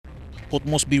Port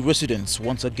Moresby residents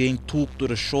once again took to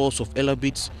the shores of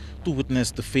Elabits to witness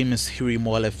the famous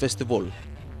Hanenamo festival.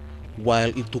 While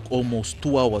it took almost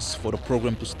 2 hours for the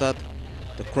program to start,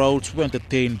 the crowds were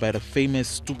entertained by the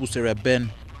famous Borea band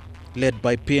led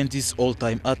by PNG's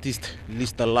all-time artist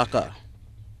Lista Laka.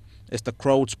 As the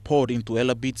crowds poured into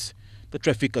Elabits, the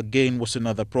traffic again was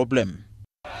another problem.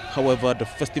 However, the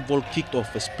festival kicked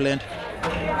off as planned.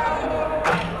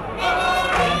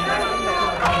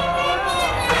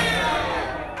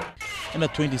 And the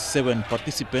 27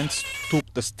 participants took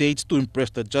the stage to impress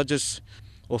the judges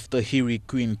of the Hiri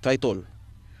Queen title.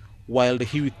 While the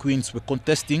Hiri Queens were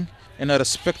contesting, another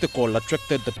spectacle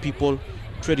attracted the people: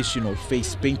 traditional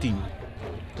face painting.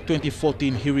 The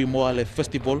 2014 Hanenamo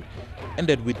Festival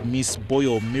ended with Miss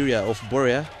Boiyo Miria of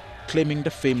Borea claiming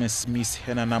the famous Miss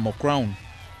Hanenamo crown.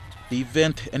 The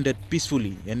event ended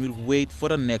peacefully and will wait for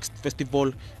the next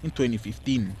festival in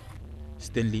 2015.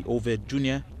 Stanley Over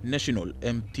Jr., National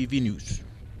MTV News.